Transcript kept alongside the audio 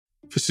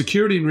For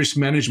security and risk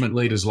management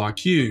leaders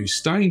like you,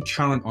 staying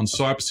current on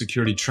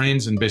cybersecurity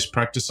trends and best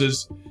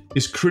practices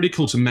is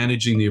critical to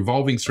managing the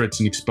evolving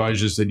threats and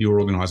exposures that your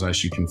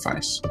organisation can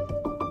face.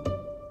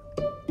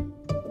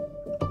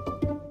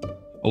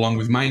 Along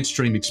with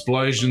mainstream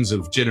explosions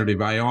of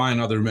generative AI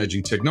and other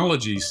emerging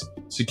technologies,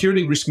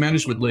 security and risk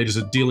management leaders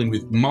are dealing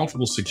with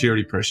multiple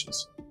security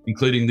pressures,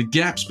 including the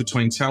gaps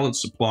between talent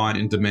supply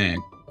and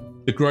demand,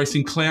 the growth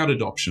in cloud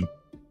adoption,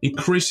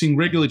 increasing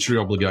regulatory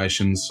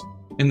obligations,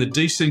 and the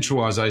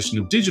decentralisation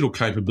of digital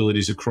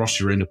capabilities across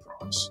your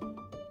enterprise.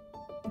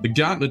 The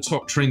Gartner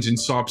Top Trends in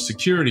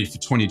Cybersecurity for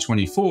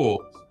 2024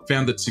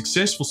 found that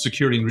successful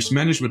security and risk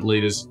management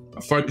leaders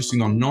are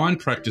focusing on 9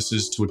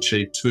 practices to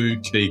achieve 2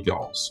 key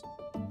goals: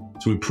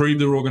 to improve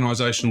their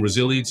organisational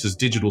resilience as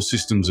digital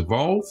systems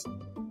evolve,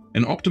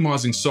 and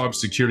optimising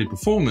cybersecurity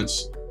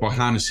performance by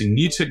harnessing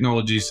new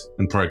technologies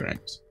and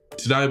programs.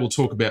 Today, we'll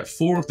talk about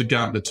 4 of the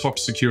Gartner top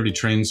security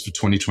trends for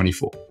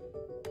 2024.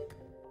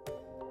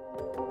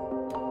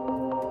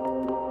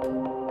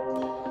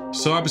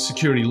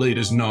 Cybersecurity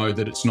leaders know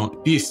that it's not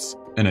if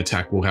an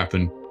attack will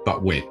happen,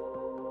 but when.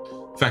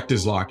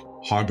 Factors like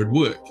hybrid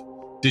work,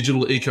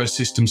 digital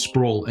ecosystem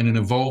sprawl, and an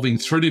evolving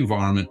threat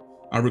environment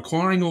are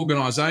requiring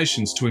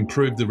organisations to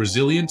improve the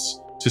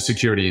resilience to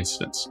security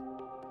incidents.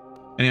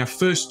 And our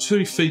first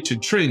 2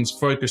 featured trends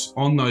focus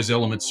on those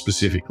elements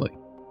specifically.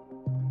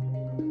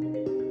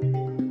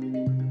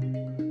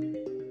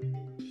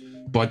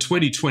 By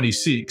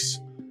 2026,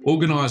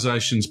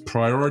 organisations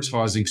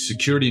prioritising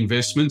security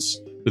investments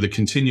with a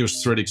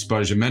continuous threat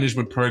exposure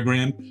management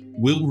program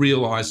will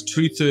realise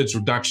 2/3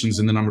 reductions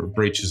in the number of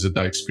breaches that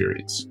they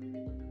experience.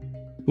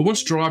 But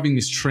what's driving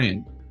this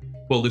trend?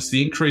 Well, it's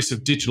the increase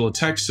of digital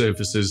attack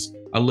surfaces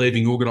are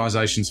leaving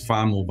organisations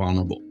far more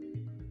vulnerable.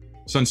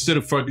 So instead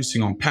of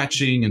focusing on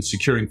patching and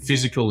securing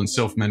physical and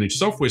self-managed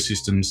software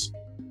systems,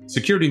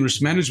 security and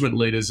risk management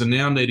leaders are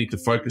now needing to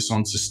focus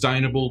on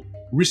sustainable,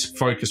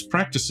 risk-focused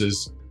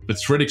practices for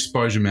threat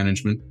exposure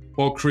management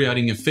while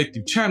creating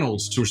effective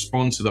channels to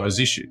respond to those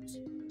issues.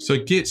 So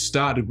get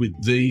started with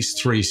these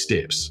 3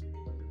 steps.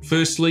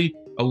 Firstly,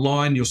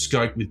 align your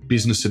scope with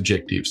business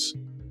objectives.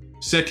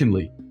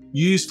 Secondly,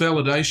 use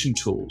validation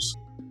tools.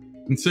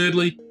 And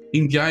thirdly,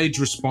 engage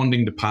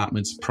responding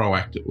departments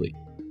proactively.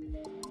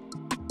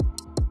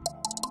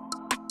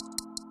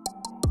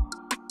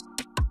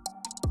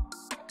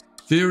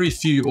 Very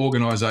few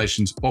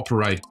organisations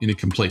operate in a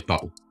complete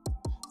bubble.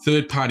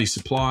 Third-party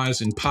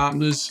suppliers and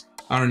partners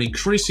are an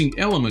increasing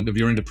element of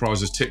your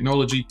enterprise's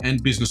technology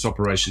and business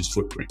operations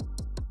footprint.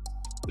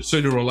 But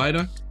sooner or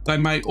later, they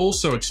may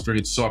also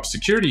experience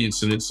cybersecurity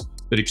incidents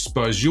that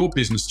expose your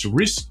business to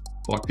risk,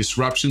 like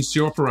disruptions to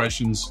your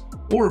operations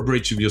or a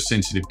breach of your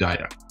sensitive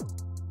data.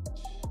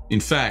 In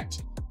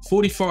fact,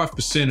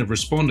 45% of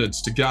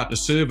respondents to Gartner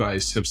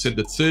surveys have said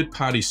that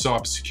third-party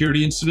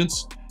cybersecurity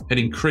incidents had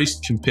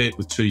increased compared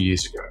with 2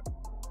 years ago.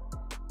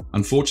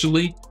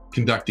 Unfortunately,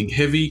 conducting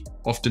heavy,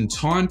 often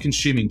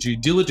time-consuming due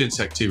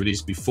diligence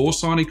activities before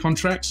signing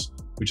contracts,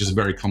 which is a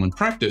very common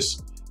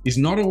practice, is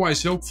not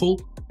always helpful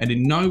and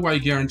in no way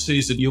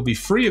guarantees that you'll be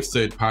free of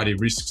third-party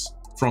risks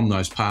from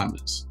those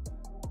partners.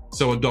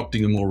 So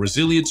adopting a more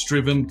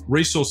resilience-driven,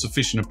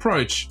 resource-efficient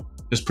approach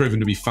has proven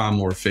to be far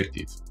more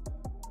effective.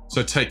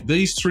 So take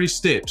these 3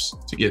 steps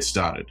to get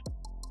started.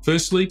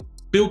 Firstly,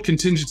 build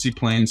contingency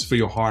plans for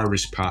your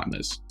higher-risk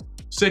partners.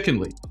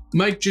 Secondly,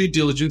 make due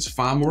diligence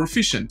far more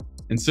efficient.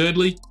 And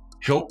thirdly,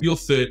 help your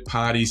third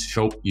parties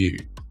help you.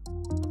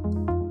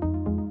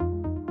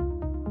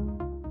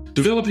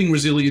 Developing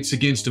resilience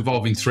against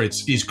evolving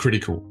threats is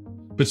critical,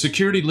 but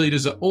security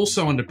leaders are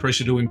also under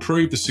pressure to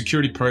improve the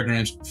security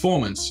program's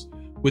performance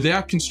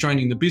without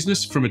constraining the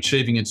business from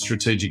achieving its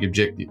strategic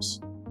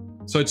objectives.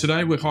 So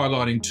today we're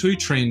highlighting 2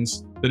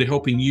 trends that are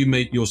helping you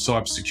meet your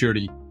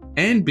cybersecurity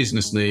and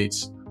business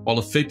needs while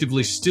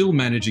effectively still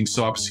managing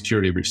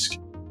cybersecurity risk.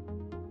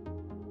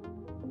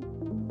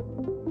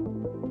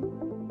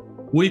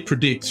 We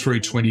predict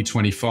through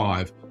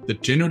 2025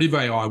 that generative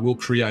AI will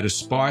create a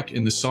spike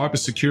in the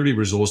cybersecurity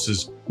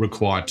resources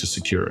required to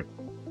secure it.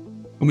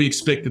 And we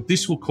expect that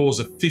this will cause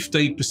a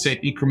 15%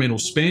 incremental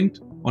spend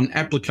on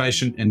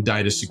application and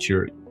data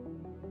security.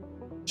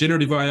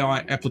 Generative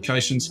AI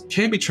applications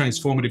can be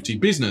transformative to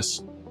your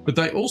business, but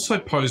they also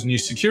pose new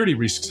security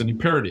risks and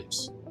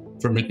imperatives,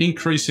 from an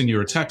increase in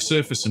your attack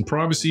surface and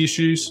privacy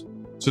issues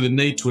to the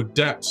need to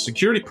adapt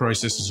security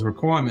processes and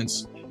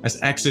requirements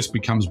as access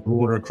becomes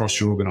broader across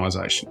your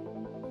organisation.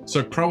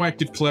 So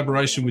proactive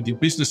collaboration with your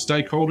business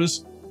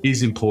stakeholders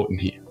is important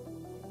here.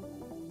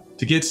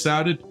 To get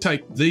started,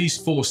 take these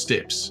 4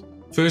 steps.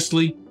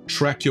 Firstly,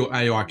 track your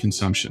AI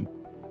consumption.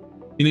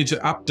 You need to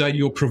update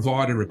your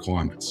provider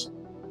requirements.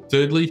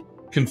 Thirdly,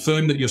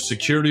 confirm that your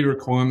security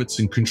requirements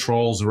and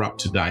controls are up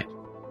to date.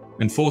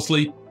 And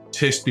fourthly,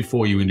 test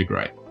before you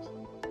integrate.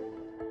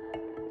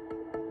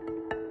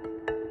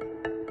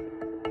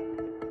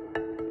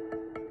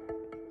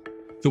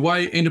 The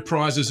way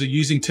enterprises are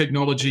using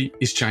technology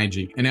is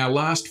changing, and our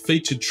last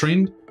featured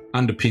trend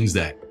underpins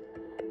that.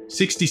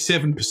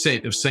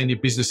 67% of senior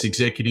business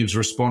executives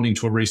responding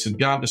to a recent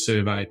Gartner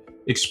survey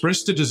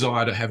expressed a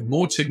desire to have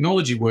more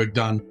technology work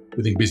done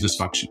within business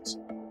functions.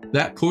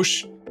 That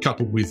push,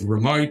 coupled with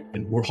remote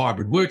and more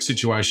hybrid work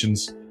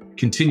situations,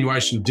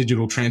 continuation of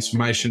digital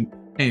transformation,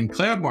 and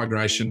cloud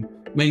migration,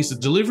 means the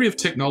delivery of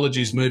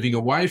technology is moving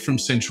away from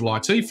central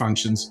IT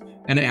functions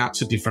and out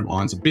to different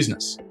lines of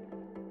business.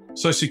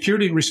 So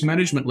security and risk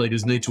management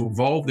leaders need to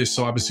evolve their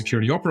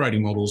cybersecurity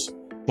operating models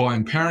by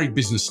empowering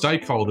business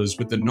stakeholders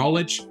with the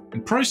knowledge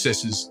and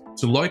processes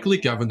to locally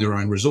govern their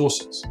own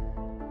resources.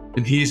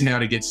 And here's how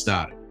to get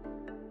started.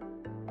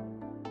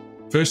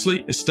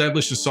 Firstly,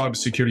 establish a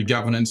cybersecurity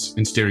governance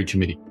and steering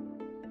committee.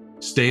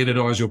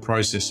 Standardise your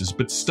processes,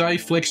 but stay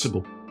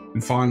flexible.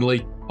 And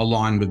finally,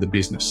 align with the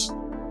business.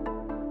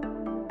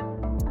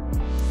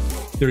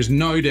 There is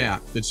no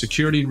doubt that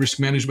security and risk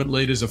management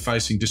leaders are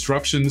facing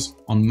disruptions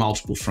on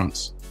multiple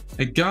fronts,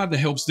 and Gartner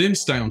helps them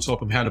stay on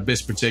top of how to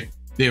best protect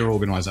their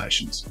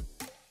organisations.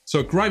 So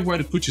a great way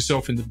to put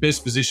yourself in the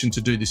best position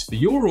to do this for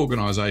your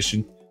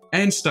organisation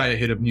and stay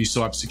ahead of new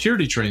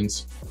cybersecurity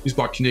trends is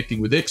by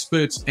connecting with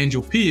experts and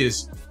your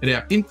peers at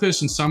our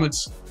in-person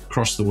summits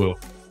across the world.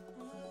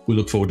 We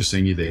look forward to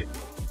seeing you there.